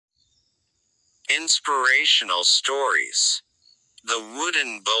Inspirational stories. The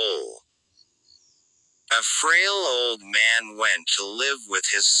Wooden Bowl. A frail old man went to live with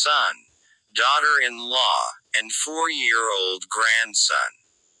his son, daughter-in-law, and 4-year-old grandson.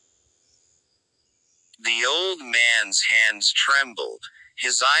 The old man's hands trembled,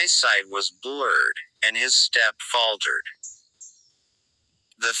 his eyesight was blurred, and his step faltered.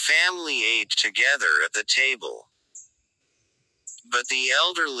 The family ate together at the table. But the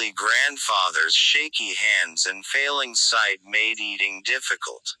elderly grandfather's shaky hands and failing sight made eating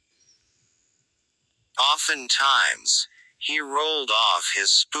difficult. Oftentimes, he rolled off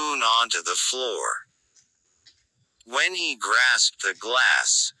his spoon onto the floor. When he grasped the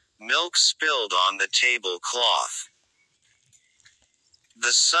glass, milk spilled on the tablecloth.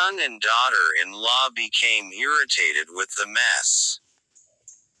 The son and daughter-in-law became irritated with the mess.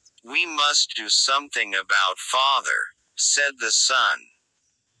 "We must do something about father," said the son.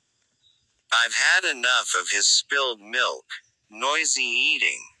 "I've had enough of his spilled milk, noisy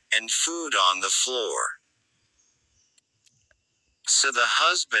eating, and food on the floor." So the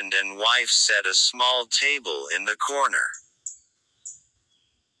husband and wife set a small table in the corner.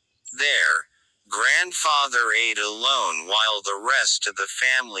 There, grandfather ate alone while the rest of the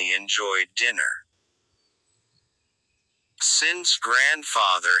family enjoyed dinner. Since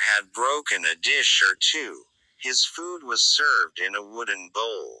grandfather had broken a dish or two, his food was served in a wooden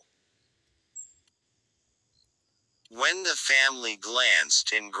bowl. When the family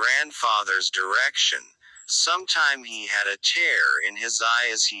glanced in grandfather's direction, sometime he had a tear in his eye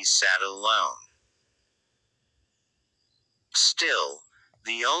as he sat alone. Still,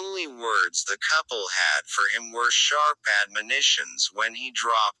 the only words the couple had for him were sharp admonitions when he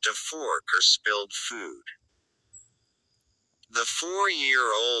dropped a fork or spilled food. The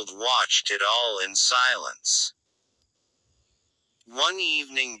 4-year-old watched it all in silence. One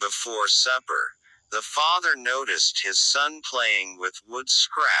evening before supper, the father noticed his son playing with wood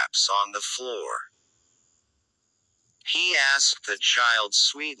scraps on the floor. He asked the child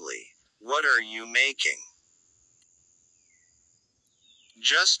sweetly, "What are you making?"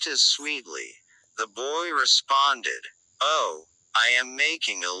 Just as sweetly, the boy responded, "Oh, I am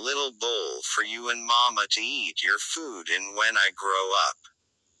making a little bowl for you and Mama to eat your food in when I grow up."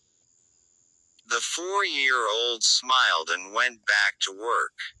 The 4-year-old smiled and went back to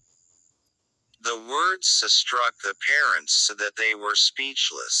work. The words struck the parents so that they were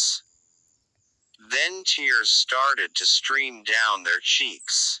speechless. Then tears started to stream down their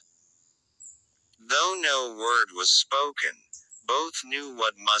cheeks. Though no word was spoken, both knew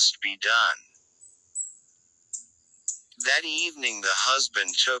what must be done. That evening the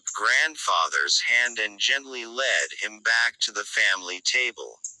husband took grandfather's hand and gently led him back to the family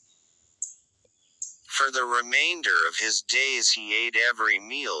table. For the remainder of his days he ate every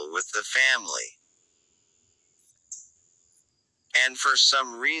meal with the family. And for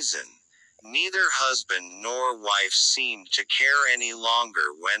some reason, neither husband nor wife seemed to care any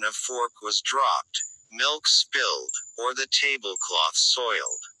longer when a fork was dropped, milk spilled, or the tablecloth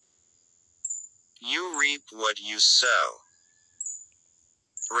soiled. You reap what you sow.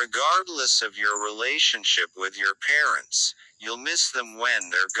 Regardless of your relationship with your parents, you'll miss them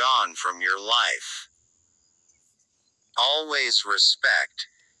when they're gone from your life. Always respect,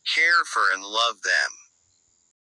 care for and love them.